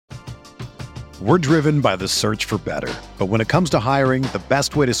We're driven by the search for better. But when it comes to hiring, the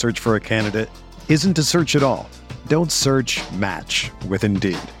best way to search for a candidate isn't to search at all. Don't search, match with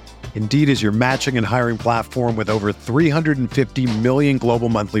Indeed. Indeed is your matching and hiring platform with over 350 million global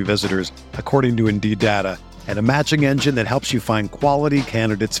monthly visitors, according to Indeed data, and a matching engine that helps you find quality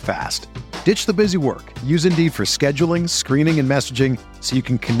candidates fast. Ditch the busy work. Use Indeed for scheduling, screening, and messaging so you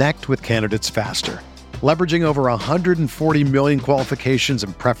can connect with candidates faster. Leveraging over 140 million qualifications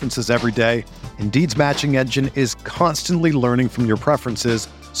and preferences every day, Indeed's matching engine is constantly learning from your preferences,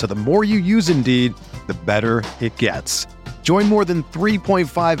 so the more you use Indeed, the better it gets. Join more than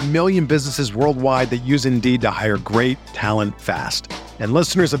 3.5 million businesses worldwide that use Indeed to hire great talent fast. And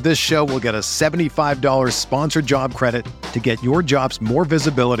listeners of this show will get a $75 sponsored job credit to get your jobs more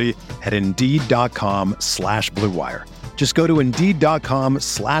visibility at Indeed.com/Blue Wire. Just go to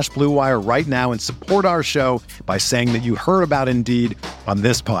Indeed.com/Blue Wire right now and support our show by saying that you heard about Indeed on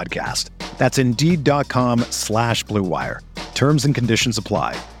this podcast. That's Indeed.com/Blue Wire. Terms and conditions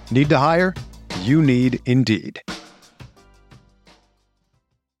apply. Need to hire? You need Indeed.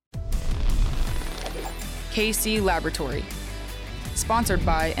 KC Laboratory, sponsored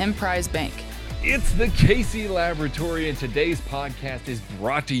by Emprise Bank. It's the KC Laboratory, and today's podcast is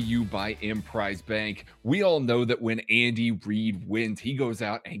brought to you by Emprise Bank. We all know that when Andy Reid wins, he goes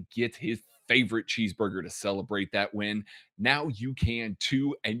out and gets his favorite cheeseburger to celebrate that win. Now you can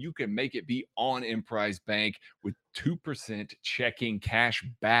too, and you can make it be on Emprise Bank with 2% checking cash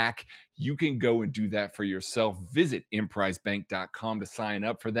back. You can go and do that for yourself. Visit emprisebank.com to sign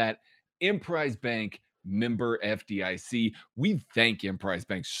up for that. Emprise Bank, member FDIC. We thank Emprise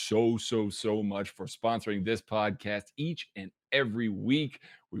Bank so much for sponsoring this podcast each and every week.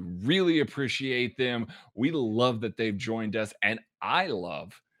 We really appreciate them. We love that they've joined us, and I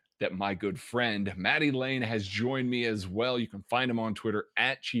love that my good friend Matty Lane has joined me as well. You can find him on Twitter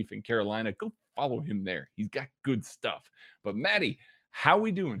at Chief in Carolina. Go follow him there. He's got good stuff. But Matty, how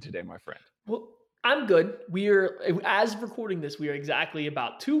we doing today, my friend? Well, I'm good. As of recording this, we are exactly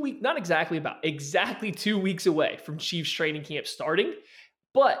 2 weeks away from Chiefs training camp starting.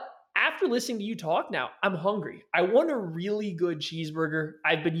 But after listening to you talk now, I'm hungry. I want a really good cheeseburger.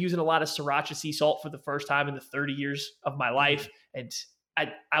 I've been using a lot of sriracha sea salt for the first time in the 30 years of my life, and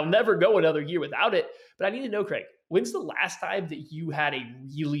I'll never go another year without it. But I need to know, Craig, when's the last time that you had a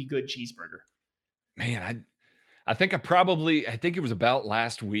really good cheeseburger? Man, I think it was about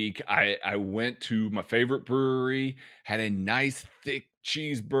last week. I went to my favorite brewery, had a nice thick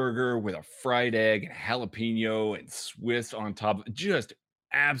cheeseburger with a fried egg and jalapeno and Swiss on top. Just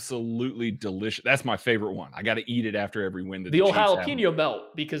absolutely delicious. That's my favorite one. I got to eat it after every win. The old jalapeno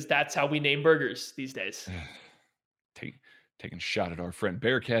melt, because that's how we name burgers these days. Taking a shot at our friend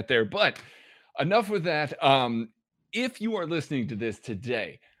Bearcat there. But enough with that. If you are listening to this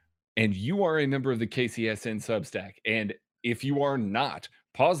today, and you are a member of the KCSN Substack, and if you are not,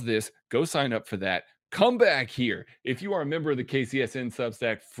 pause this, go sign up for that, come back here. If you are a member of the KCSN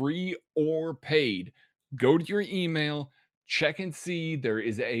Substack, free or paid, go to your email, check and see. There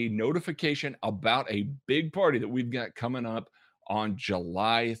is a notification about a big party that we've got coming up on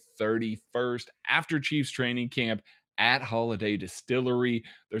July 31st after Chiefs training camp at Holiday Distillery.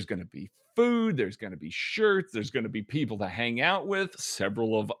 There's going to be food, there's going to be shirts, there's going to be people to hang out with,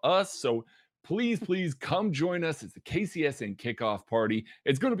 several of us. So please come join us. It's the KCSN kickoff party.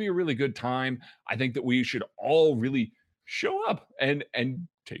 It's going to be a really good time. I think that we should all really show up and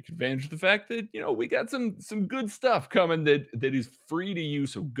take advantage of the fact that, we got some good stuff coming that is free to you.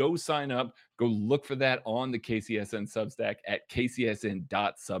 So go sign up, go look for that on the KCSN Substack at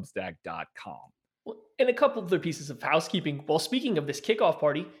kcsn.substack.com. And a couple other pieces of housekeeping. Well, speaking of this kickoff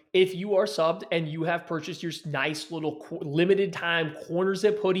party, if you are subbed and you have purchased your nice little limited time corner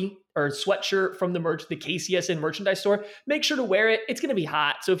zip hoodie or sweatshirt from the KCSN merchandise store, make sure to wear it. It's going to be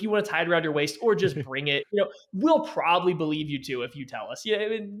hot. So if you want to tie it around your waist or just bring it, we'll probably believe you too if you tell us.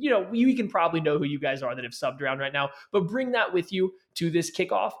 We can probably know who you guys are that have subbed around right now, but bring that with you to this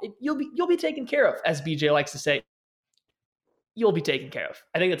kickoff. You'll be taken care of, as BJ likes to say. You'll be taken care of.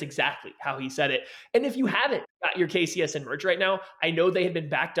 I think that's exactly how he said it. And if you haven't got your KCSN merch right now, I know they had been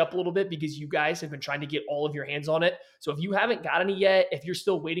backed up a little bit because you guys have been trying to get all of your hands on it. So if you haven't got any yet, if you're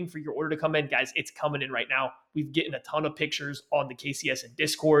still waiting for your order to come in, guys, it's coming in right now. We've getting a ton of pictures on the KCSN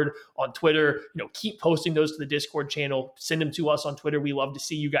Discord, on Twitter. Keep posting those to the Discord channel. Send them to us on Twitter. We love to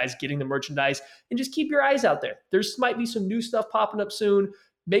see you guys getting the merchandise, and just keep your eyes out there. There's might be some new stuff popping up soon.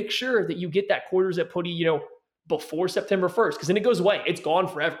 Make sure that you get that quarter zip hoodie, before September 1st, because then it goes away. It's gone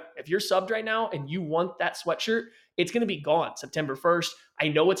forever. If you're subbed right now and you want that sweatshirt, it's going to be gone September 1st. I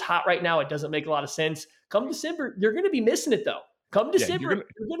know it's hot right now. It doesn't make a lot of sense. Come December, you're going to be missing it though. Come December,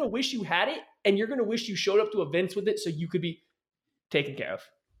 you're going to wish you had it, and you're going to wish you showed up to events with it so you could be taken care of.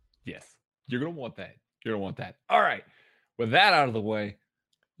 Yes, you're going to want that. You're going to want that. All right. With that out of the way,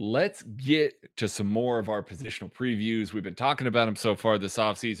 let's get to some more of our positional previews. We've been talking about them so far this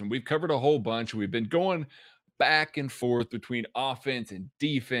offseason. We've covered a whole bunch. We've been going back and forth between offense and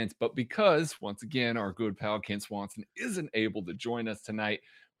defense. But because, once again, our good pal Ken Swanson isn't able to join us tonight,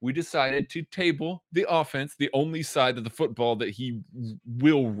 we decided to table the offense, the only side of the football that he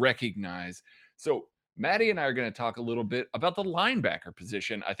will recognize. So Maddie and I are going to talk a little bit about the linebacker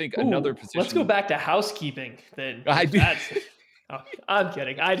position. I think another position. Let's go back to housekeeping then. I'm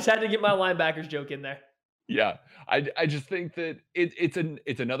kidding. I just had to get my linebackers joke in there. Yeah, I just think that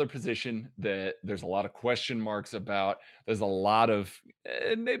it's another position that there's a lot of question marks about. There's a lot of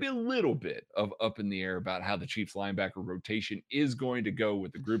maybe a little bit of up in the air about how the Chiefs linebacker rotation is going to go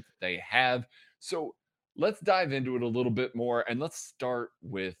with the group that they have. So let's dive into it a little bit more, and let's start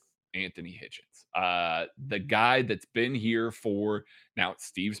with Anthony Hitchens, the guy that's been here for now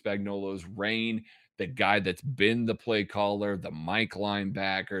Steve Spagnuolo's reign. The guy that's been the play caller, the Mike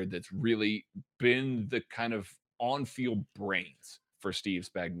linebacker, that's really been the kind of on-field brains for Steve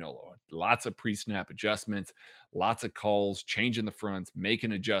Spagnuolo. Lots of pre-snap adjustments, lots of calls, changing the fronts,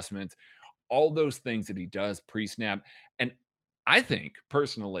 making adjustments, all those things that he does pre-snap. And I think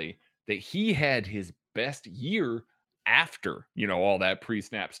personally that he had his best year after, all that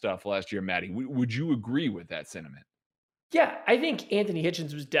pre-snap stuff last year. Maddie, would you agree with that sentiment? Yeah, I think Anthony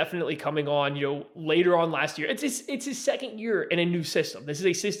Hitchens was definitely coming on, later on last year. It's his second year in a new system. This is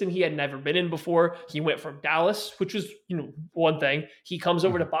a system he had never been in before. He went from Dallas, which was, one thing. He comes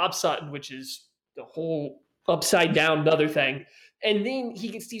over to Bob Sutton, which is the whole upside down another thing. And then he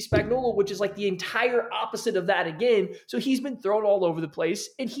gets Steve Spagnuolo, which is like the entire opposite of that again. So he's been thrown all over the place,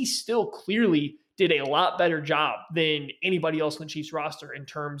 and he still clearly did a lot better job than anybody else on the Chiefs roster in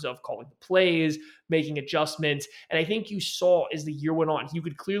terms of calling the plays, making adjustments. And I think you saw as the year went on, you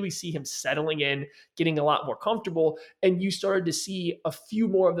could clearly see him settling in, getting a lot more comfortable. And you started to see a few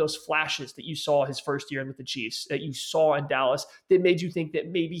more of those flashes that you saw his first year with the Chiefs, that you saw in Dallas, that made you think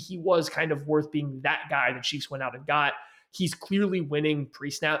that maybe he was kind of worth being that guy the Chiefs went out and got. He's clearly winning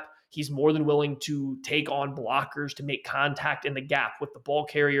pre-snap. He's more than willing to take on blockers to make contact in the gap with the ball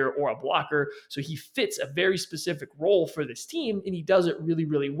carrier or a blocker. So he fits a very specific role for this team, and he does it really,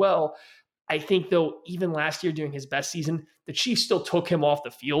 really well. I think, though, even last year during his best season, the Chiefs still took him off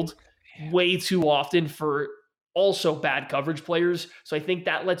the field way too often for also bad coverage players. So I think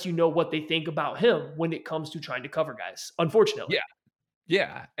that lets you know what they think about him when it comes to trying to cover guys, unfortunately.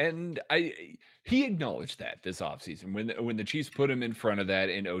 Yeah. And he acknowledged that this offseason when the Chiefs put him in front of that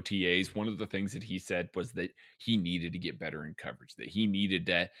in OTAs. One of the things that he said was that he needed to get better in coverage, that he needed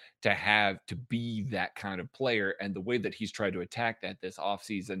to be that kind of player. And the way that he's tried to attack that this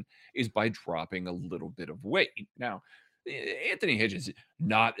offseason is by dropping a little bit of weight. Now, Anthony Hitchens is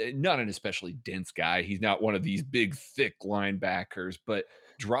not an especially dense guy. He's not one of these big, thick linebackers, but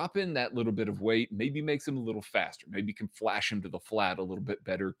dropping that little bit of weight maybe makes him a little faster. Maybe can flash him to the flat a little bit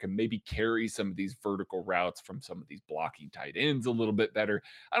better, can maybe carry some of these vertical routes from some of these blocking tight ends a little bit better.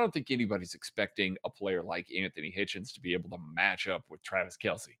 I don't think anybody's expecting a player like Anthony Hitchens to be able to match up with Travis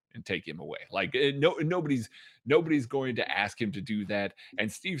Kelce and take him away. Like nobody's going to ask him to do that.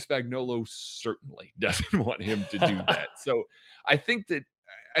 And Steve Spagnuolo certainly doesn't want him to do that. So I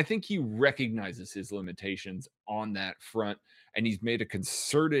think he recognizes his limitations on that front, and he's made a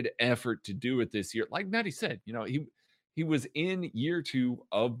concerted effort to do it this year. Like Maddie said, he was in year 2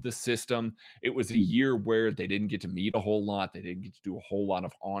 of the system. It was a year where they didn't get to meet a whole lot. They didn't get to do a whole lot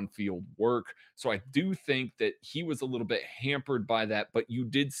of on-field work. So I do think that he was a little bit hampered by that, but you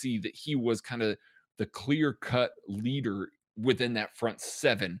did see that he was kind of the clear-cut leader within that front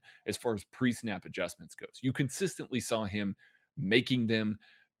 7 as far as pre-snap adjustments goes. You consistently saw him making them,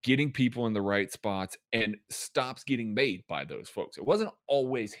 getting people in the right spots, and stops getting made by those folks. It wasn't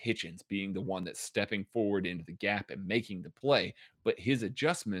always Hitchens being the one that's stepping forward into the gap and making the play, but his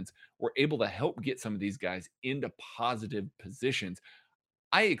adjustments were able to help get some of these guys into positive positions.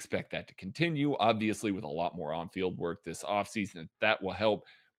 I expect that to continue, obviously, with a lot more on-field work this offseason. That will help.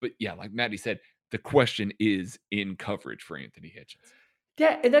 But yeah, like Maddie said, the question is in coverage for Anthony Hitchens.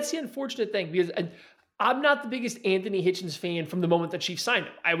 Yeah, and that's the unfortunate thing, because I'm not the biggest Anthony Hitchens fan from the moment the Chiefs signed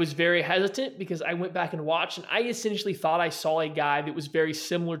him. I was very hesitant because I went back and watched, and I essentially thought I saw a guy that was very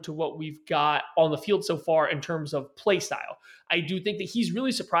similar to what we've got on the field so far in terms of play style. I do think that he's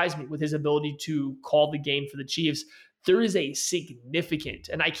really surprised me with his ability to call the game for the Chiefs. There is a significant,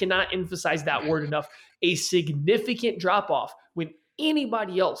 and I cannot emphasize that word enough, a significant drop-off when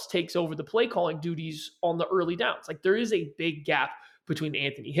anybody else takes over the play calling duties on the early downs. Like there is a big gap between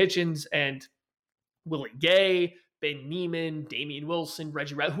Anthony Hitchens and Willie Gay, Ben Niemann, Damian Wilson,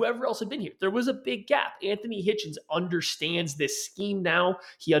 Reggie Red, whoever else had been here. There was a big gap. Anthony Hitchens understands this scheme now.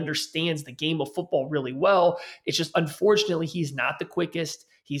 He understands the game of football really well. It's just, unfortunately, he's not the quickest.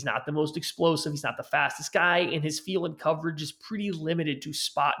 He's not the most explosive. He's not the fastest guy. And his feel and coverage is pretty limited to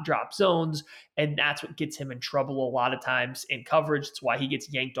spot drop zones. And that's what gets him in trouble a lot of times in coverage. That's why he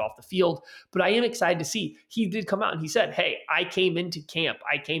gets yanked off the field. But I am excited to see he did come out and he said, hey, I came into camp.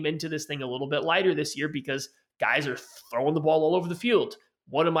 I came into this thing a little bit lighter this year because guys are throwing the ball all over the field.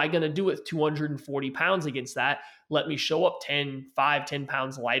 What am I going to do with 240 pounds against that? Let me show up 10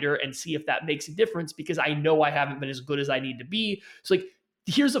 pounds lighter and see if that makes a difference, because I know I haven't been as good as I need to be. So like,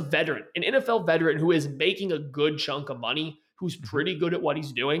 here's a veteran, an NFL veteran who is making a good chunk of money, who's pretty good at what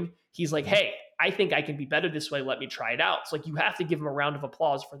he's doing. He's like, hey, I think I can be better this way. Let me try it out. It's like, you have to give him a round of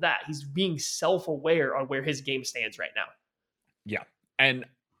applause for that. He's being self-aware on where his game stands right now. Yeah. And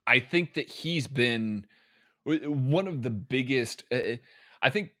I think that he's been one of the biggest, I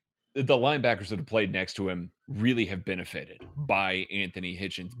think the linebackers that have played next to him really have benefited by Anthony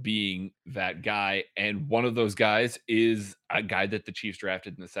Hitchens being that guy. And one of those guys is a guy that the Chiefs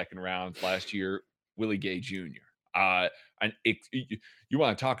drafted in the second round last year, Willie Gay Jr. You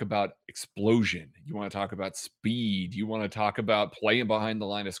want to talk about explosion. You want to talk about speed. You want to talk about playing behind the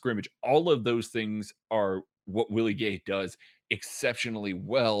line of scrimmage. All of those things are what Willie Gay does exceptionally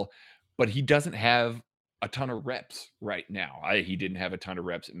well, but he doesn't have a ton of reps right now. He didn't have a ton of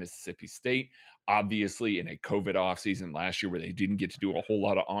reps at Mississippi State. Obviously, in a COVID offseason last year where they didn't get to do a whole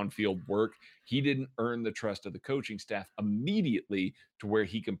lot of on-field work, he didn't earn the trust of the coaching staff immediately to where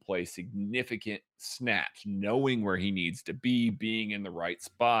he can play significant snaps, knowing where he needs to be, being in the right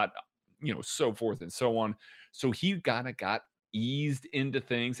spot, so forth and so on. So he got eased into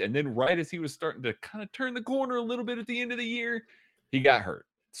things. And then right as he was starting to kind of turn the corner a little bit at the end of the year, he got hurt.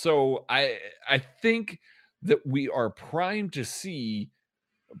 So I think that we are primed to see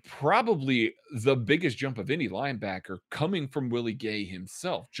probably the biggest jump of any linebacker coming from Willie Gay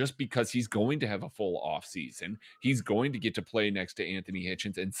himself, just because he's going to have a full off season. He's going to get to play next to Anthony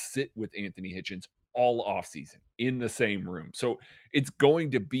Hitchens and sit with Anthony Hitchens all off season in the same room. So it's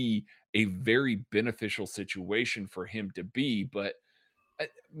going to be a very beneficial situation for him to be. But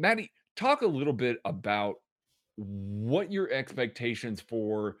Maddie, talk a little bit about what your expectations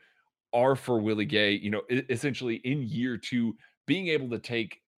are for Willie Gay, essentially in year two, being able to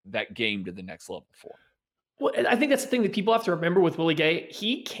take that game to the next level for. Well, I think that's the thing that people have to remember with Willie Gay.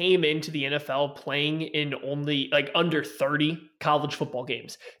 He came into the NFL playing in only like under 30 college football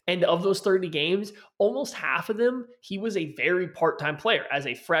games. And of those 30 games, almost half of them, he was a very part-time player. As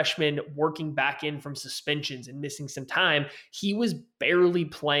a freshman, working back in from suspensions and missing some time, he was barely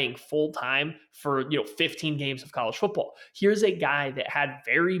playing full-time for 15 games of college football. Here's a guy that had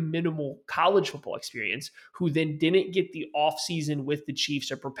very minimal college football experience, who then didn't get the offseason with the Chiefs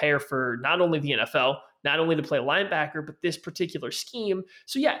to prepare for not only the NFL, not only to play linebacker, but this particular scheme.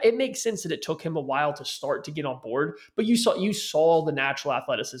 So yeah, it makes sense that it took him a while to start to get on board, but you saw the natural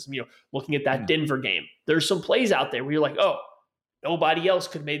athleticism, looking at that Denver game. There's some plays out there where you're like, oh, nobody else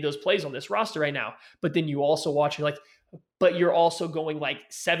could have made those plays on this roster right now. But then you also watch, you're like, but you're also going like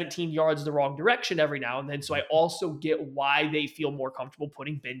 17 yards the wrong direction every now and then. So I also get why they feel more comfortable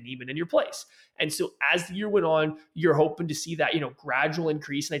putting Ben Niemann in your place. And so as the year went on, you're hoping to see that, gradual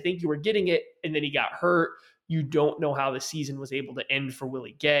increase. And I think you were getting it, and then he got hurt. You don't know how the season was able to end for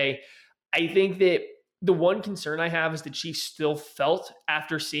Willie Gay. I think that the one concern I have is the Chiefs still felt,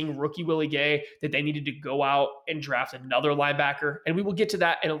 after seeing rookie Willie Gay, that they needed to go out and draft another linebacker. And we will get to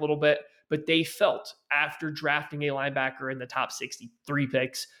that in a little bit. But they felt, after drafting a linebacker in the top 63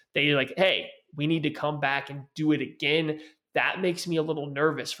 picks, they're like, hey, we need to come back and do it again. That makes me a little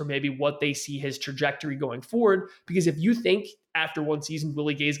nervous for maybe what they see his trajectory going forward. Because if you think after one season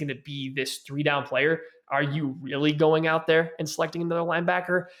Willie Gay is going to be this 3-down player, are you really going out there and selecting another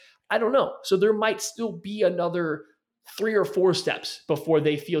linebacker? I don't know. So there might still be another 3 or 4 steps before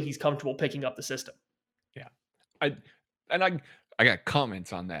they feel he's comfortable picking up the system. Yeah. I got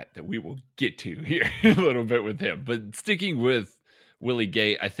comments on that we will get to here in a little bit with him. But sticking with Willie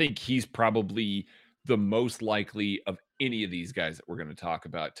Gay, I think he's probably the most likely of any of these guys that we're going to talk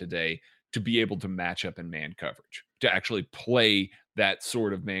about today to be able to match up in man coverage, to actually play that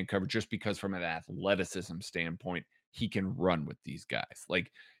sort of man coverage, just because from an athleticism standpoint, he can run with these guys.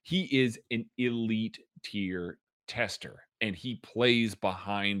 Like, he is an elite tier tester and he plays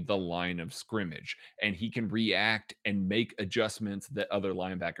behind the line of scrimmage, and he can react and make adjustments that other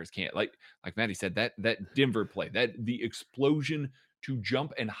linebackers can't. Like Maddie said, that Denver play, that the explosion to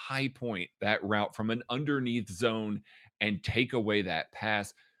jump and high point that route from an underneath zone and take away that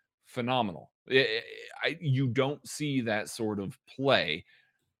pass, phenomenal. You don't see that sort of play,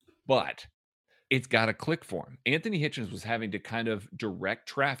 but it's got to click for him. Anthony Hitchens was having to kind of direct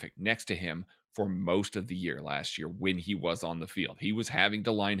traffic next to him for most of the year last year when he was on the field. He was having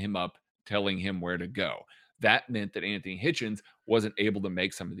to line him up, telling him where to go. That meant that Anthony Hitchens wasn't able to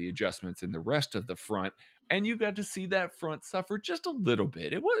make some of the adjustments in the rest of the front, and you got to see that front suffer just a little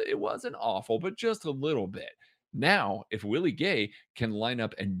bit. It wasn't awful, but just a little bit. Now, if Willie Gay can line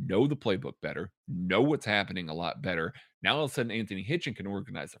up and know the playbook better, know what's happening a lot better, now all of a sudden Anthony Hitchens can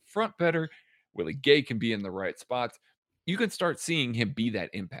organize the front better, Willie Gay can be in the right spots. You can start seeing him be that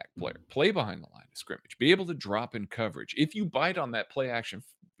impact player, play behind the line of scrimmage, be able to drop in coverage. If you bite on that play action,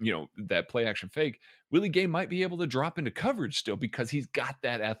 that play action fake, Willie Gay might be able to drop into coverage still because he's got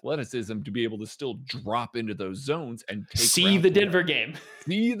that athleticism to be able to still drop into those zones and see the Denver game.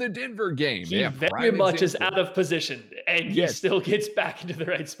 See the Denver game. He very much is out of position, and he still gets back into the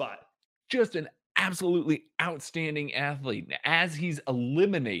right spot. Just an absolutely outstanding athlete. As he's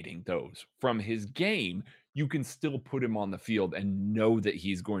eliminating those from his game, you can still put him on the field and know that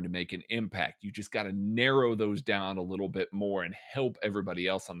he's going to make an impact. You just got to narrow those down a little bit more and help everybody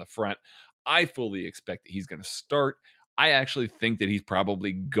else on the front. I fully expect that he's going to start. I actually think that he's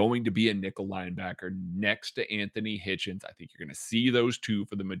probably going to be a nickel linebacker next to Anthony Hitchens. I think you're going to see those two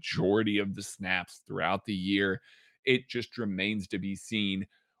for the majority of the snaps throughout the year. It just remains to be seen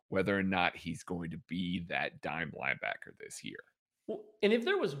whether or not he's going to be that dime linebacker this year. Well, and if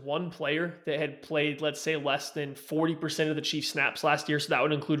there was one player that had played, let's say, less than 40% of the Chiefs snaps last year, so that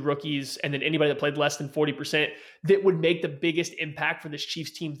would include rookies, and then anybody that played less than 40%, that would make the biggest impact for this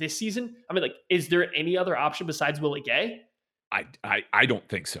Chiefs team this season, I mean, like, is there any other option besides Willie Gay? I don't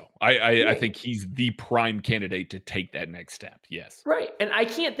think so. I think he's the prime candidate to take that next step. Yes. Right. And I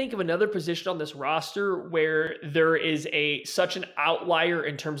can't think of another position on this roster where there is such an outlier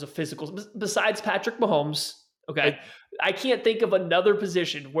in terms of physicals besides Patrick Mahomes. Okay. I can't think of another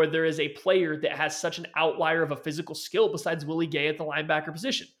position where there is a player that has such an outlier of a physical skill besides Willie Gay at the linebacker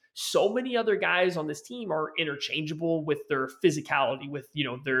position. So many other guys on this team are interchangeable with their physicality, with,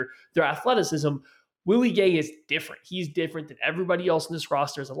 their athleticism. Willie Gay is different. He's different than everybody else in this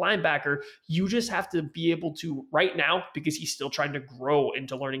roster as a linebacker. You just have to be able to, right now, because he's still trying to grow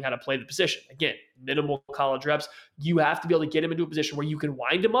into learning how to play the position. Again, minimal college reps. You have to be able to get him into a position where you can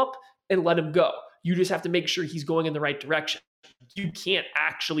wind him up and let him go. You just have to make sure he's going in the right direction. You can't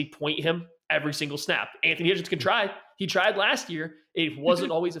actually point him every single snap. Anthony Hitchens can try. He tried last year. It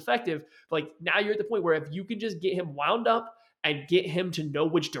wasn't always effective. But now you're at the point where if you can just get him wound up and get him to know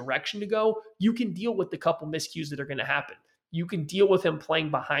which direction to go, you can deal with the couple miscues that are going to happen. You can deal with him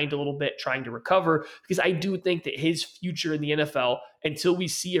playing behind a little bit, trying to recover, because I do think that his future in the NFL, until we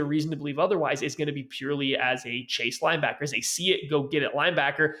see a reason to believe otherwise, is going to be purely as a chase linebacker, as a see it, go get it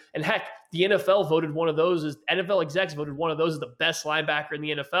linebacker. And heck, the NFL voted one of those as NFL execs voted one of those as the best linebacker in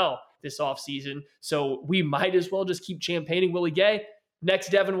the NFL this offseason. So we might as well just keep champagning Willie Gay. Next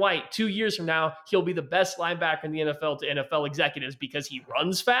Devin White, 2 years from now, he'll be the best linebacker in the NFL to NFL executives because he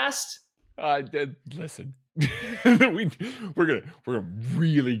runs fast. Listen, we're gonna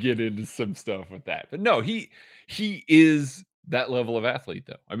really get into some stuff with that, but no, he is that level of athlete,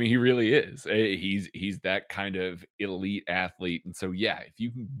 though. I mean, he really is. He's that kind of elite athlete, and so yeah, if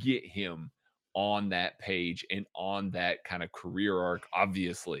you can get him on that page and on that kind of career arc,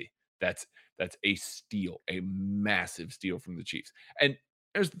 obviously that's a steal, a massive steal from the Chiefs. And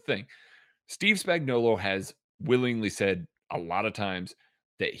here's the thing: Steve Spagnuolo has willingly said a lot of times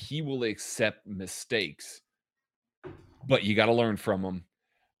that he will accept mistakes, but you got to learn from them,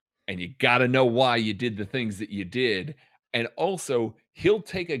 and you got to know why you did the things that you did. And also, he'll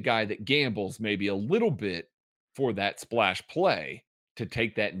take a guy that gambles maybe a little bit for that splash play to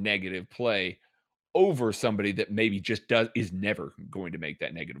take that negative play over somebody that maybe just is never going to make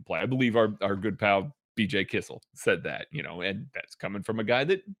that negative play. I believe our good pal BJ Kissel said that, and that's coming from a guy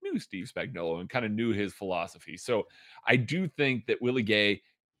that knew Steve Spagnuolo and kind of knew his philosophy. So I do think that Willie Gay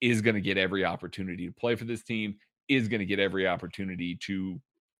is going to get every opportunity to play for this team, is going to get every opportunity to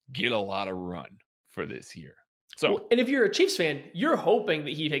get a lot of run for this year. So, and if you're a Chiefs fan, you're hoping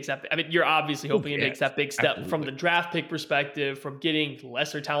that he takes that. I mean, you're obviously hoping he takes that big step from the draft pick perspective, from getting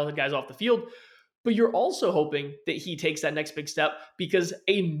lesser talented guys off the field. But you're also hoping that he takes that next big step because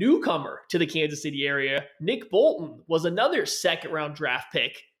a newcomer to the Kansas City area, Nick Bolton, was another second-round draft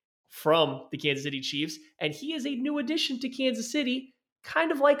pick from the Kansas City Chiefs, and he is a new addition to Kansas City,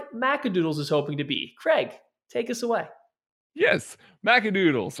 kind of like Macadoodles is hoping to be. Craig, take us away. Yes,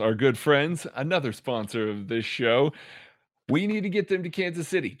 Macadoodles, our good friends, another sponsor of this show. We need to get them to Kansas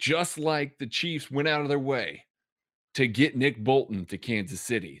City, just like the Chiefs went out of their way to get Nick Bolton to Kansas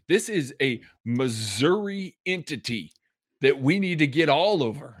City. This is a Missouri entity that we need to get all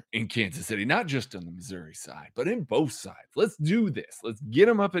over in Kansas City, not just on the Missouri side, but in both sides. Let's do this. Let's get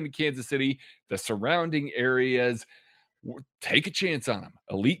them up into Kansas City, the surrounding areas. Take a chance on them.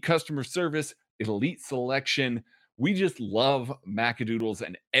 Elite customer service, elite selection. We just love Macadoodles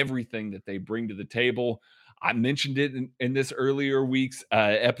and everything that they bring to the table. I mentioned it in this earlier week's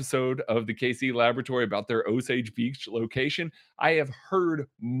episode of the KC Laboratory about their Osage Beach location. I have heard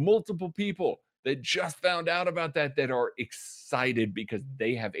multiple people that just found out about that are excited because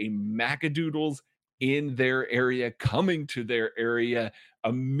they have a Macadoodles in their area, coming to their area,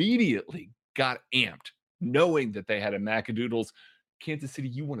 immediately got amped knowing that they had a Macadoodles. Kansas City,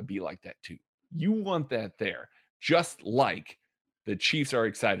 you want to be like that too. You want that there, just like the Chiefs are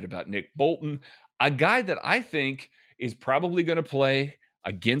excited about Nick Bolton, a guy that I think is probably going to play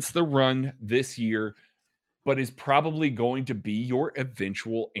against the run this year, but is probably going to be your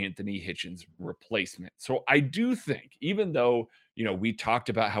eventual Anthony Hitchens replacement. So I do think, even though, we talked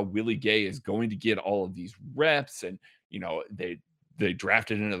about how Willie Gay is going to get all of these reps and, they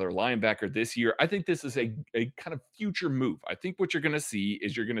drafted another linebacker this year, I think this is a kind of future move. I think what you're going to see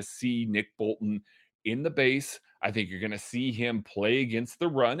is you're going to see Nick Bolton in the base. I think you're going to see him play against the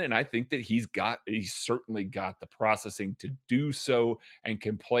run. And I think that he's certainly got the processing to do so and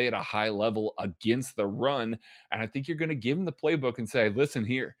can play at a high level against the run. And I think you're going to give him the playbook and say, listen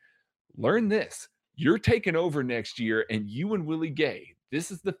here, learn this. You're taking over next year, and you and Willie Gay,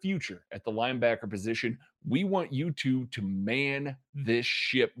 this is the future at the linebacker position. We want you two to man this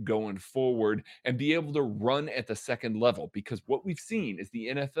ship going forward and be able to run at the second level, because what we've seen is the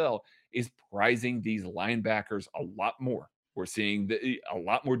NFL is prizing these linebackers a lot more. We're seeing a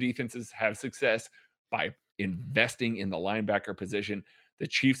lot more defenses have success by investing in the linebacker position. The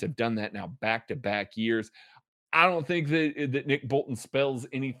Chiefs have done that now back-to-back years. I don't think that Nick Bolton spells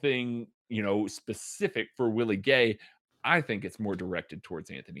anything, specific for Willie Gay. I think it's more directed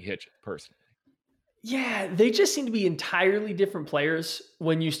towards Anthony Hitchens, personally. Yeah, they just seem to be entirely different players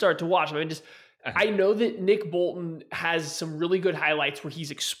when you start to watch them. I know that Nick Bolton has some really good highlights where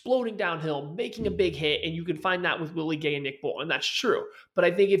he's exploding downhill, making a big hit, and you can find that with Willie Gay and Nick Bolton, and that's true. But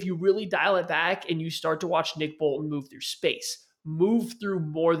I think if you really dial it back and you start to watch Nick Bolton move through space, move through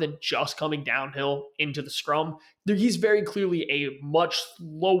more than just coming downhill into the scrum, he's very clearly a much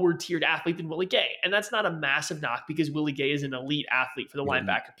lower tiered athlete than Willie Gay. And that's not a massive knock because Willie Gay is an elite athlete for the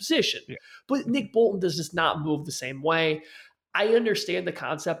linebacker position. Yeah. But Nick Bolton does just not move the same way. I understand the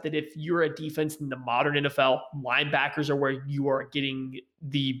concept that if you're a defense in the modern NFL, linebackers are where you are getting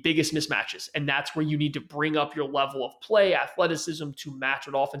the biggest mismatches. And that's where you need to bring up your level of play, athleticism to match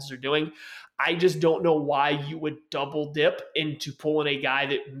what offenses are doing. I just don't know why you would double dip into pulling a guy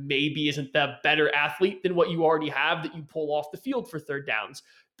that maybe isn't the better athlete than what you already have that you pull off the field for third downs.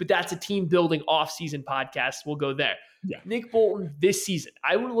 But that's a team building off-season podcast. We'll go there. Yeah. Nick Bolton this season.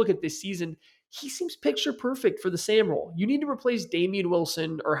 I want to look at this season. He seems picture perfect for the Sam role. You need to replace Damian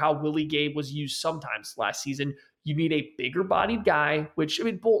Wilson, or how Willie Gay was used sometimes last season. You need a bigger bodied guy, which,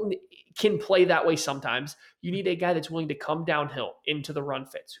 Bolton can play that way sometimes. You need a guy that's willing to come downhill into the run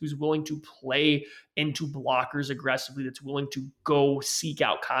fits, who's willing to play into blockers aggressively, that's willing to go seek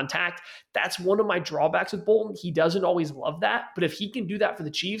out contact. That's one of my drawbacks with Bolton. He doesn't always love that, but if he can do that for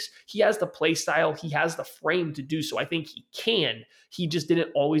the Chiefs, he has the play style, he has the frame to do so. I think he can. He just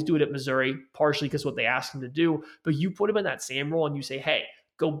didn't always do it at Missouri, partially because what they asked him to do. But you put him in that Sam role and you say, hey,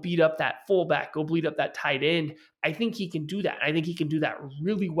 go beat up that fullback, go beat up that tight end. I think he can do that. I think he can do that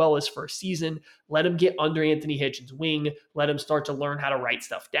really well his first season. Let him get under Anthony Hitchens' wing. Let him start to learn how to write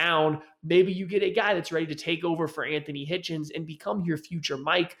stuff down. Maybe you get a guy that's ready to take over for Anthony Hitchens and become your future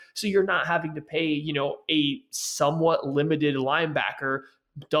Mike, so you're not having to pay, a somewhat limited linebacker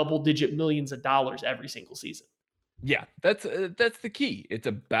double-digit millions of dollars every single season. Yeah, that's the key. It's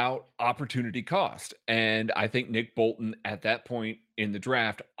about opportunity cost. And I think Nick Bolton at that point in the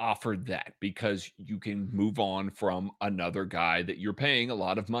draft offered that, because you can move on from another guy that you're paying a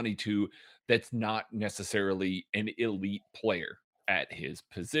lot of money to that's not necessarily an elite player at his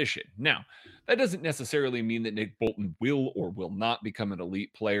position. Now, that doesn't necessarily mean that Nick Bolton will or will not become an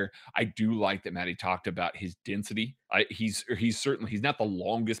elite player. I do like that Matty talked about his density. He's certainly, he's not the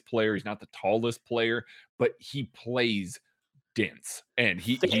longest player, he's not the tallest player, but he plays dense, and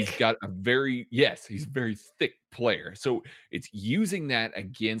he's Thick. got a very yes, he's a very thick player. So it's using that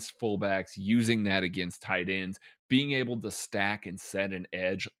against fullbacks, using that against tight ends, being able to stack and set an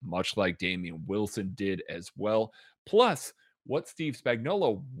edge, much like Damian Wilson did as well. Plus, what Steve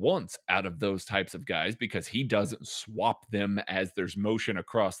Spagnuolo wants out of those types of guys, because he doesn't swap them as there's motion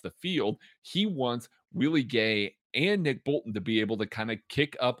across the field. He wants Willie Gay and Nick Bolton to be able to kind of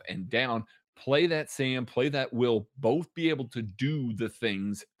kick up and down, play that Sam, play that Will, both be able to do the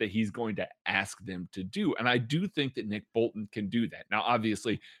things that he's going to ask them to do. And I do think that Nick Bolton can do that. Now,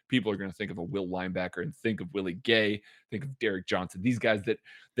 obviously, people are going to think of a Will linebacker and think of Willie Gay, think of Derek Johnson, these guys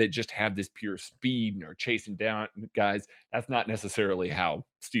that just have this pure speed and are chasing down guys. That's not necessarily how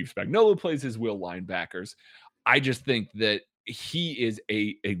Steve Spagnuolo plays his Will linebackers. I just think that he is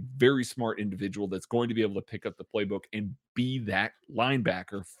a very smart individual that's going to be able to pick up the playbook and be that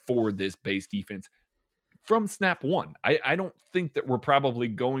linebacker for this base defense from snap one. I don't think that we're probably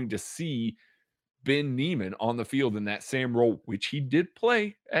going to see Ben Neiman on the field in that same role, which he did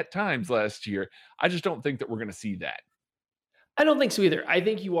play at times last year. I just don't think that we're going to see that. I don't think so either. I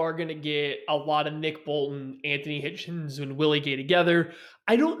think you are going to get a lot of Nick Bolton, Anthony Hitchens, and Willie Gay together.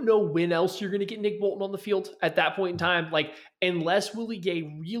 I don't know when else you're going to get Nick Bolton on the field at that point in time. Like, unless Willie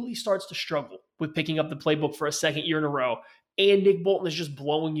Gay really starts to struggle with picking up the playbook for a second year in a row, and Nick Bolton is just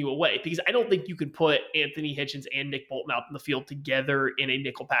blowing you away, because I don't think you can put Anthony Hitchens and Nick Bolton out in the field together in a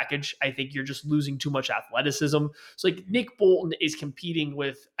nickel package. I think you're just losing too much athleticism. So like Nick Bolton is competing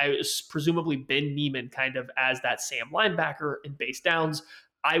with presumably Ben Neiman kind of as that Sam linebacker in base downs.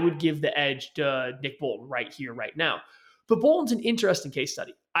 I would give the edge to Nick Bolton right here, right now. But Bolton's an interesting case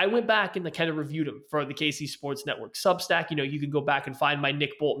study. I went back and kind of reviewed him for the KC Sports Network Substack. You know, you can go back and find my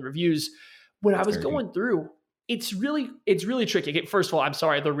Nick Bolton reviews. When I was going through, it's really tricky. First of all, I'm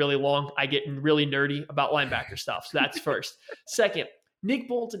sorry they're really long. I get really nerdy about linebacker stuff. So that's first. Second, Nick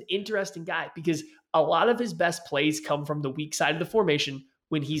Bolton's an interesting guy because a lot of his best plays come from the weak side of the formation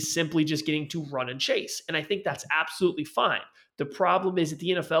when he's simply just getting to run and chase. And I think that's absolutely fine. The problem is at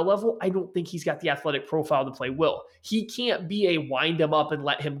the NFL level, I don't think he's got the athletic profile to play Will. He can't be a wind him up and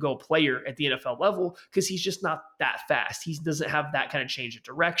let him go player at the NFL level because he's just not that fast. He doesn't have that kind of change of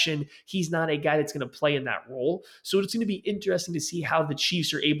direction. He's not a guy that's going to play in that role. So it's going to be interesting to see how the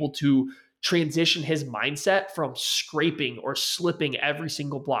Chiefs are able to transition his mindset from scraping or slipping every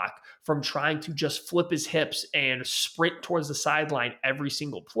single block, from trying to just flip his hips and sprint towards the sideline every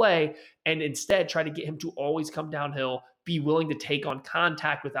single play, and instead try to get him to always come downhill, be willing to take on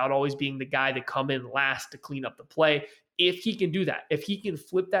contact without always being the guy to come in last to clean up the play. If he can do that, if he can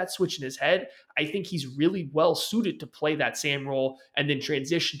flip that switch in his head, I think he's really well suited to play that Sam role and then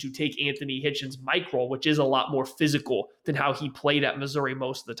transition to take Anthony Hitchens' Mike role, which is a lot more physical than how he played at Missouri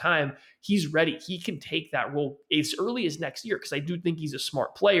most of the time. He's ready. He can take that role as early as next year because I do think he's a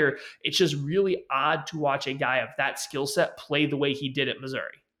smart player. It's just really odd to watch a guy of that skill set play the way he did at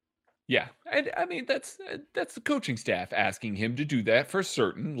Missouri. Yeah, and I mean that's the coaching staff asking him to do that for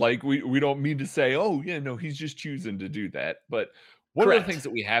certain. Like we don't mean to say, oh yeah, no, he's just choosing to do that. But one of the things Correct.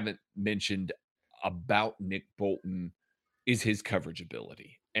 that we haven't mentioned about Nick Bolton is his coverage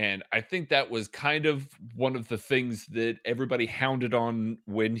ability. And I think that was kind of one of the things that everybody hounded on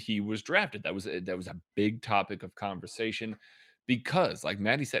when he was drafted. That was a big topic of conversation because, like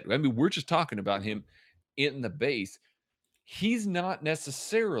Maddie said, I mean, we're just talking about him in the base. He's not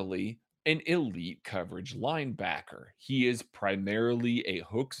necessarily an elite coverage linebacker. He is primarily a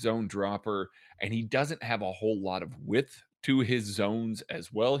hook zone dropper, and he doesn't have a whole lot of width to his zones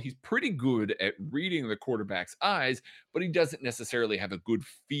as well. He's pretty good at reading the quarterback's eyes, but he doesn't necessarily have a good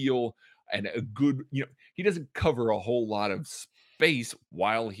feel and a good, he doesn't cover a whole lot of space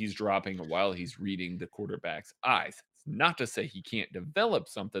while he's dropping or while he's reading the quarterback's eyes. It's not to say he can't develop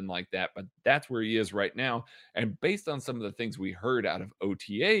something like that, but that's where he is right now. And based on some of the things we heard out of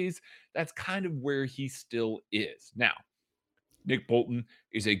OTAs, that's kind of where he still is. Now, Nick Bolton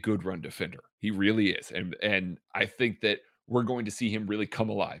is a good run defender. He really is. And I think that we're going to see him really come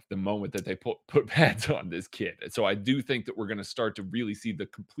alive the moment that they put pads on this kid. And so I do think that we're going to start to really see the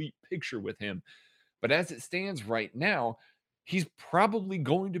complete picture with him. But as it stands right now, he's probably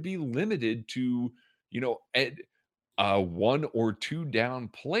going to be limited to, a one or two down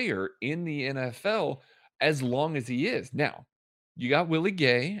player in the NFL as long as he is. Now, you got Willie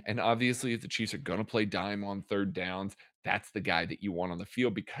Gay, and obviously, if the Chiefs are going to play dime on third downs, that's the guy that you want on the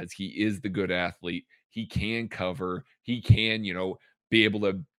field because he is the good athlete. He can cover, he can, be able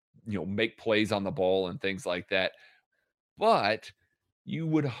to, make plays on the ball and things like that. But you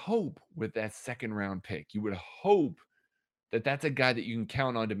would hope with that second round pick, you would hope that that's a guy that you can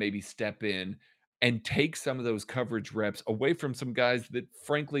count on to maybe step in and take some of those coverage reps away from some guys that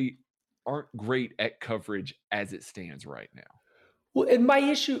frankly aren't great at coverage as it stands right now. Well, and my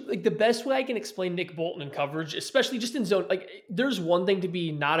issue, like the best way I can explain Nick Bolton in coverage, especially just in zone, like there's one thing to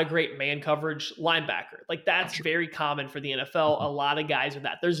be not a great man coverage linebacker. Like that's very common for the NFL. A lot of guys are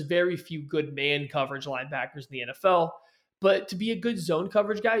that. There's very few good man coverage linebackers in the NFL. But to be a good zone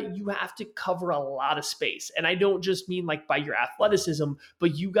coverage guy, you have to cover a lot of space. And I don't just mean like by your athleticism,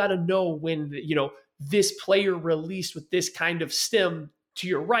 but you got to know when, this player released with this kind of stem to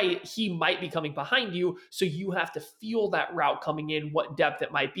your right, he might be coming behind you. So you have to feel that route coming in, what depth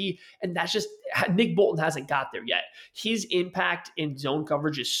it might be. And that's just, Nick Bolton hasn't got there yet. His impact in zone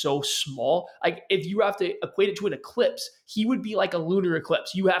coverage is so small. Like if you have to equate it to an eclipse, he would be like a lunar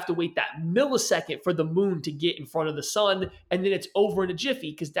eclipse. You have to wait that millisecond for the moon to get in front of the sun. And then it's over in a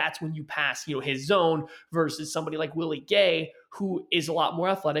jiffy because that's when you pass, his zone versus somebody like Willie Gay, who is a lot more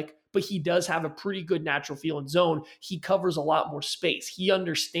athletic, but he does have a pretty good natural feel in zone. He covers a lot more space. He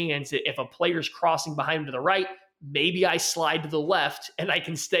understands that if a player's crossing behind him to the right, maybe I slide to the left and I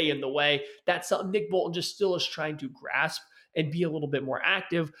can stay in the way. That's something Nick Bolton just still is trying to grasp and be a little bit more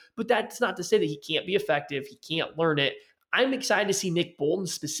active. But that's not to say that he can't be effective. He can't learn it. I'm excited to see Nick Bolton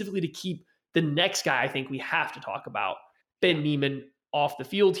specifically to keep the next guy I think we have to talk about, Ben Niemann, off the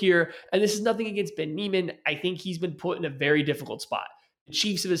field here. And this is nothing against Ben Niemann. I think he's been put in a very difficult spot. The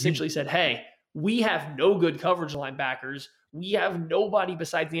Chiefs have essentially said, hey, we have no good coverage linebackers. We have nobody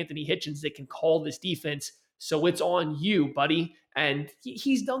besides Anthony Hitchens that can call this defense. So it's on you, buddy. And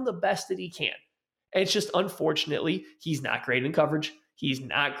he's done the best that he can. And it's just, unfortunately, he's not great in coverage. He's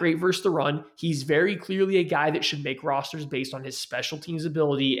not great versus the run. He's very clearly a guy that should make rosters based on his special teams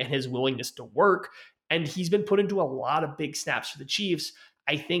ability and his willingness to work. And he's been put into a lot of big snaps for the Chiefs.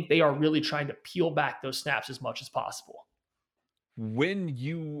 I think they are really trying to peel back those snaps as much as possible. When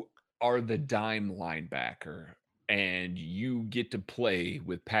you are the dime linebacker and you get to play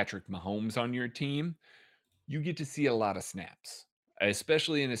with Patrick Mahomes on your team, you get to see a lot of snaps,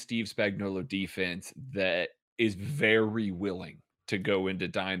 especially in a Steve Spagnuolo defense that is very willing to go into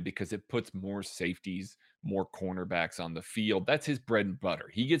dime because it puts more safeties, more cornerbacks on the field. That's his bread and butter.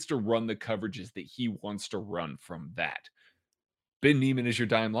 He gets to run the coverages that he wants to run from that. Ben Niemann is your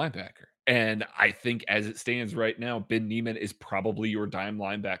dime linebacker. And I think as it stands right now, Ben Niemann is probably your dime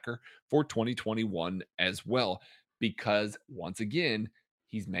linebacker for 2021 as well, because once again,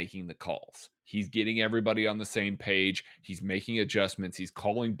 he's making the calls. He's getting everybody on the same page. He's making adjustments. He's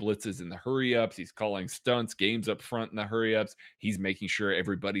calling blitzes in the hurry ups. He's calling stunts, games up front in the hurry ups. He's making sure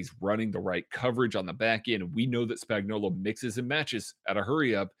everybody's running the right coverage on the back end. And we know that Spagnuolo mixes and matches at a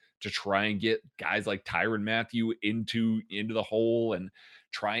hurry up to try and get guys like Tyrann Mathieu into the hole and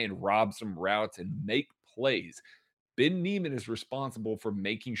try and rob some routes and make plays. Ben Niemann is responsible for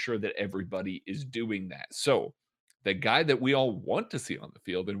making sure that everybody is doing that. So the guy that we all want to see on the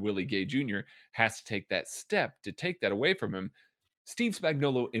field, and Willie Gay Jr., has to take that step to take that away from him. Steve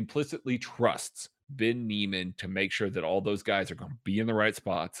Spagnuolo implicitly trusts Ben Niemann to make sure that all those guys are going to be in the right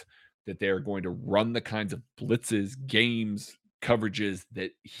spots, that they're going to run the kinds of blitzes, games, coverages that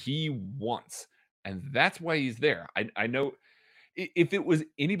he wants. And that's why he's there. I know if it was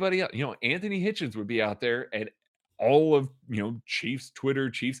anybody else, Anthony Hitchens would be out there and all of, Chiefs Twitter,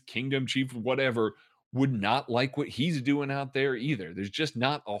 Chiefs Kingdom, Chiefs whatever, would not like what he's doing out there either. There's just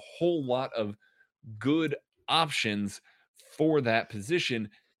not a whole lot of good options for that position.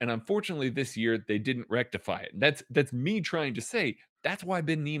 And unfortunately, this year they didn't rectify it. And that's me trying to say that's why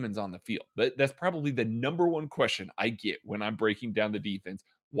Ben Niemann's on the field. That's probably the number one question I get when I'm breaking down the defense.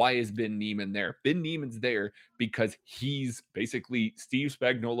 Why is Ben Niemann there? Ben Niemann's there because he's basically Steve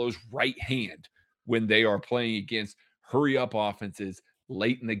Spagnuolo's right hand when they are playing against hurry up offenses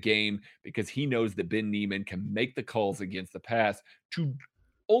late in the game, because he knows that Ben Niemann can make the calls against the pass to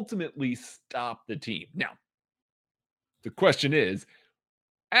ultimately stop the team. Now, the question is,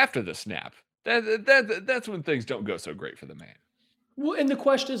 after the snap, that's when things don't go so great for the man. Well, and the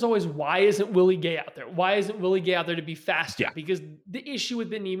question is always, why isn't Willie Gay out there? Why isn't Willie Gay out there to be faster? Yeah. Because the issue with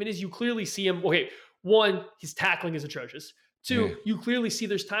Ben Niemann is you clearly see him. Okay, one, his tackling is atrocious. Two, you clearly see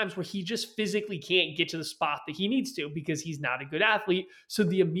there's times where he just physically can't get to the spot that he needs to because he's not a good athlete. So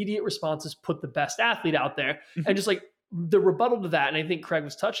the immediate response is put the best athlete out there. And just like the rebuttal to that, and I think Craig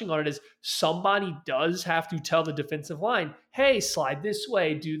was touching on it, is somebody does have to tell the defensive line, hey, slide this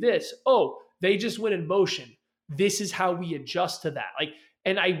way, do this. Oh, they just went in motion. This is how we adjust to that. Like,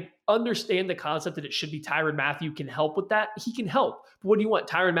 And I understand the concept that it should be Tyrann Mathieu can help with that. He can help. But what do you want?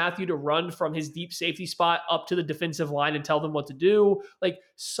 Tyrann Mathieu to run from his deep safety spot up to the defensive line and tell them what to do? Like,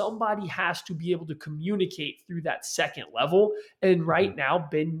 somebody has to be able to communicate through that second level. And right now,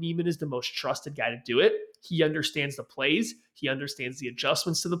 Ben Niemann is the most trusted guy to do it. He understands the plays. He understands the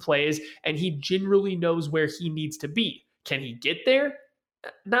adjustments to the plays, and he generally knows where he needs to be. Can he get there?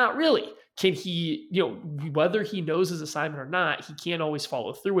 Not really. Can he, whether he knows his assignment or not, he can't always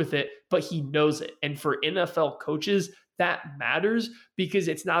follow through with it, but he knows it. And for NFL coaches, that matters because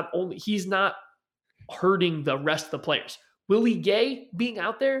he's not hurting the rest of the players. Willie Gay being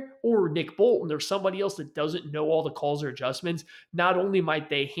out there or Nick Bolton or somebody else that doesn't know all the calls or adjustments, not only might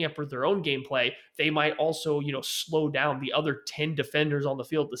they hamper their own gameplay, they might also, slow down the other 10 defenders on the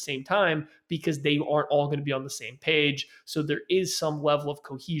field at the same time because they aren't all going to be on the same page. So there is some level of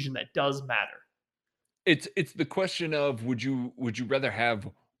cohesion that does matter. It's the question of would you rather have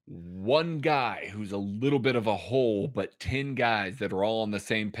one guy who's a little bit of a hole, but 10 guys that are all on the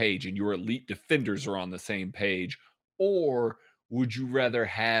same page and your elite defenders are on the same page? Or would you rather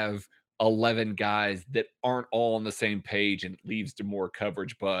have 11 guys that aren't all on the same page and it leads to more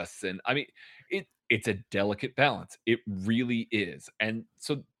coverage busts? And I mean, it's a delicate balance. It really is. And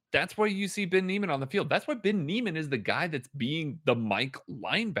so that's why you see Ben Niemann on the field. That's why Ben Niemann is the guy that's being the Mike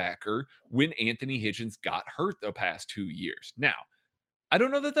linebacker when Anthony Hitchens got hurt the past 2 years. Now, I don't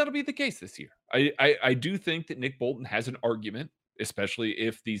know that that'll be the case this year. I do think that Nick Bolton has an argument, especially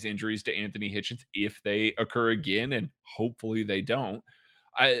if these injuries to Anthony Hitchens, if they occur again, and hopefully they don't.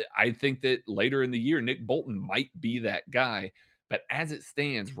 I think that later in the year, Nick Bolton might be that guy. But as it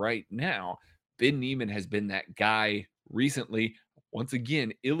stands right now, Ben Niemann has been that guy recently, once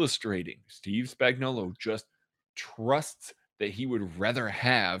again, illustrating Steve Spagnuolo just trusts that he would rather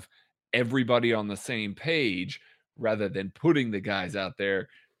have everybody on the same page rather than putting the guys out there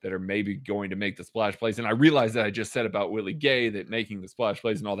that are maybe going to make the splash plays. And I realize that I just said about Willie Gay that making the splash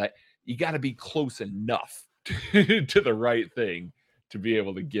plays and all that, you got to be close enough to the right thing to be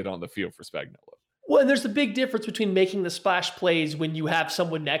able to get on the field for Spagnuolo. Well, and there's a big difference between making the splash plays when you have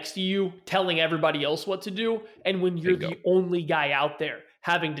someone next to you telling everybody else what to do and when you're the only guy out there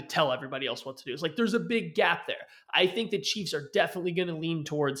having to tell everybody else what to do. It's like there's a big gap there. I think the Chiefs are definitely going to lean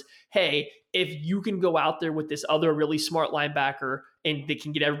towards, hey, if you can go out there with this other really smart linebacker and they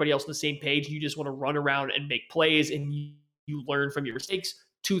can get everybody else on the same page, you just want to run around and make plays and you learn from your mistakes,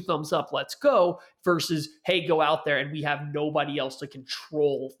 2 thumbs up, let's go, versus, hey, go out there and we have nobody else to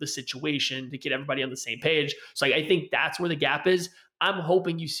control the situation to get everybody on the same page. So I think that's where the gap is. I'm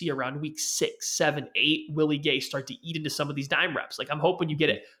hoping you see around week 6, 7, 8, Willie Gay start to eat into some of these dime reps. Like, I'm hoping you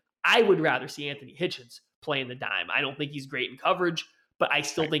get it. I would rather see Anthony Hitchens playing the dime. I don't think he's great in coverage, but I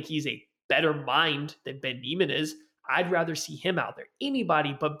still think he's a better mind than Ben Niemann is. I'd rather see him out there.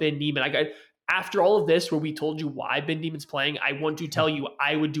 Anybody but Ben Niemann. After all of this, where we told you why Ben Niemann's playing, I want to tell you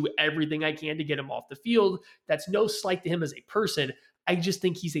I would do everything I can to get him off the field. That's no slight to him as a person. I just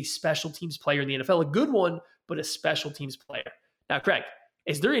think he's a special teams player in the NFL, a good one, but a special teams player. Now, Craig,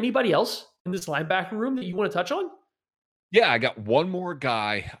 is there anybody else in this linebacker room that you want to touch on? Yeah, I got one more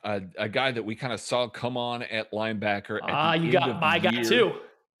guy, a guy that we kind of saw come on at linebacker. You got my guy too.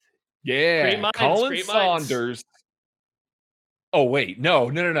 Yeah, great minds, Colin Saunders. Oh, wait, no.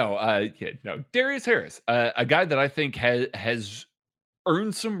 Darius Harris, a guy that I think has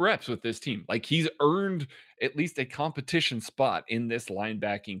earned some reps with this team. Like, he's earned at least a competition spot in this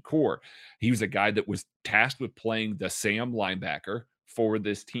linebacking core. He was a guy that was tasked with playing the Sam linebacker for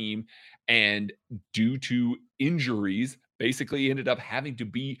this team, and due to injuries, basically ended up having to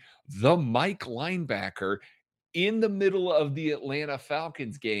be the Mike linebacker in the middle of the Atlanta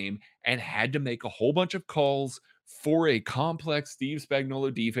Falcons game and had to make a whole bunch of calls for a complex Steve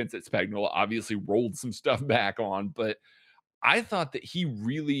Spagnuolo defense that Spagnuolo obviously rolled some stuff back on. But I thought that he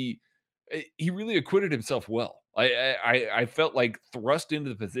really acquitted himself well. I felt like thrust into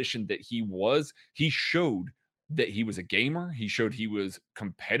the position that he showed that he was a gamer. He showed he was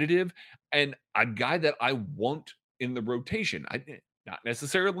competitive and a guy that I want in the rotation. Not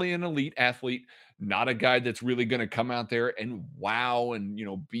necessarily an elite athlete, not a guy that's really going to come out there and wow and,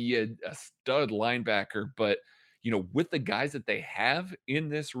 be a stud linebacker. But, with the guys that they have in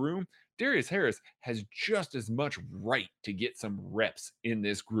this room, Darius Harris has just as much right to get some reps in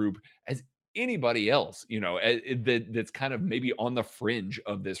this group as anybody else, that's kind of maybe on the fringe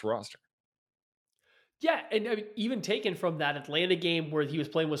of this roster. Yeah, and I mean, even taken from that Atlanta game where he was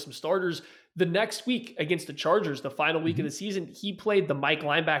playing with some starters, the next week against the Chargers, the final week of the season, he played the Mike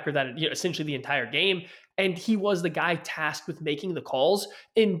linebacker that essentially the entire game, And he was the guy tasked with making the calls.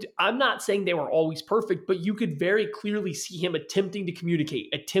 And I'm not saying they were always perfect, but you could very clearly see him attempting to communicate,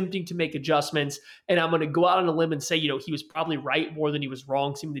 attempting to make adjustments. And I'm going to go out on a limb and say, he was probably right more than he was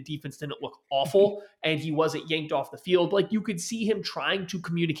wrong. Seeming the defense didn't look awful and he wasn't yanked off the field. Like, you could see him trying to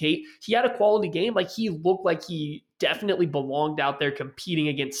communicate. He had a quality game. Like, he looked like he definitely belonged out there competing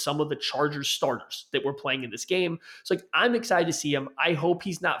against some of the Chargers starters that were playing in this game. So, like, I'm excited to see him. I hope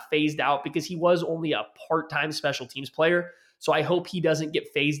he's not phased out because he was only a part-time special teams player. So I hope he doesn't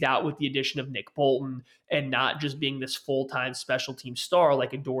get phased out with the addition of Nick Bolton and not just being this full-time special team star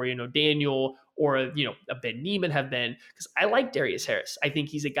like a Dorian O'Daniel or a Ben Niemann have been, because I like Darius Harris. I think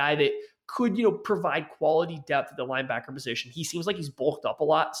he's a guy that could, provide quality depth at the linebacker position. He seems like he's bulked up a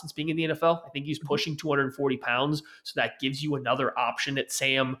lot since being in the NFL. I think he's pushing 240 pounds. So that gives you another option at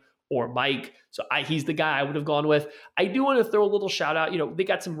Sam or Mike. So he's the guy I would have gone with. I do want to throw a little shout out. They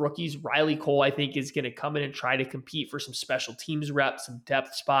got some rookies. Riley Cole, I think, is going to come in and try to compete for some special teams reps, some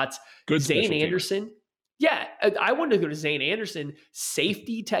depth spots. Good Zane Anderson. Yeah, I wanted to go to Zane Anderson,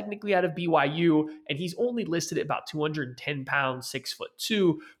 safety technically out of BYU, and he's only listed at about 210 pounds,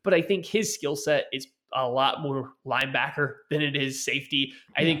 6'2", but I think his skill set is a lot more linebacker than it is safety.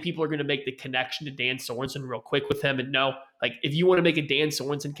 I think people are going to make the connection to Dan Sorensen real quick with him. And no, like, if you want to make a Dan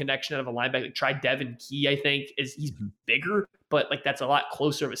Sorensen connection out of a linebacker, like, try Devin Key, I think he's bigger, but like, that's a lot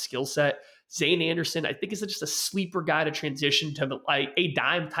closer of a skill set. Zane Anderson, I think, is just a sleeper guy to transition to like a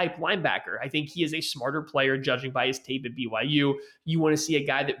dime type linebacker. I think he is a smarter player, judging by his tape at BYU. You want to see a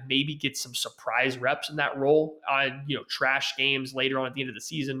guy that maybe gets some surprise reps in that role on, trash games later on at the end of the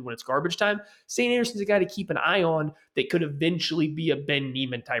season when it's garbage time. Zane Anderson's a guy to keep an eye on that could eventually be a Ben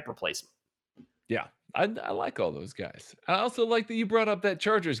Niemann type replacement. Yeah. I like all those guys. I also like that you brought up that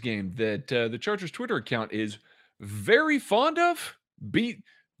Chargers game that the Chargers Twitter account is very fond of.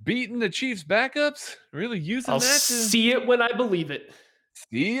 Beating the Chiefs backups, really using that to see it when I believe it.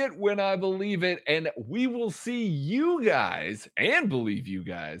 See it when I believe it. And we will see you guys and believe you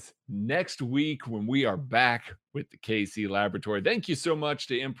guys next week when we are back with the KC Laboratory. Thank you so much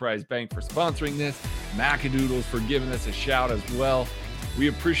to Emprise Bank for sponsoring this, Macadoodles for giving us a shout as well. We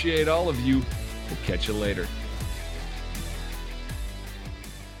appreciate all of you. We'll catch you later.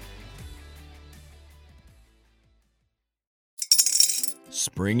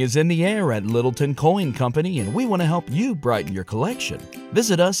 Spring is in the air at Littleton Coin Company, and we want to help you brighten your collection.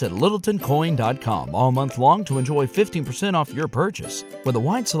 Visit us at littletoncoin.com all month long to enjoy 15% off your purchase. With a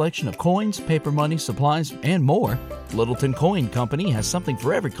wide selection of coins, paper money, supplies, and more, Littleton Coin Company has something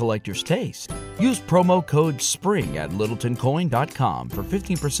for every collector's taste. Use promo code SPRING at littletoncoin.com for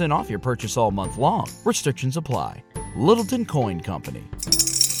 15% off your purchase all month long. Restrictions apply. Littleton Coin Company.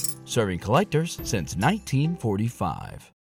 Serving collectors since 1945.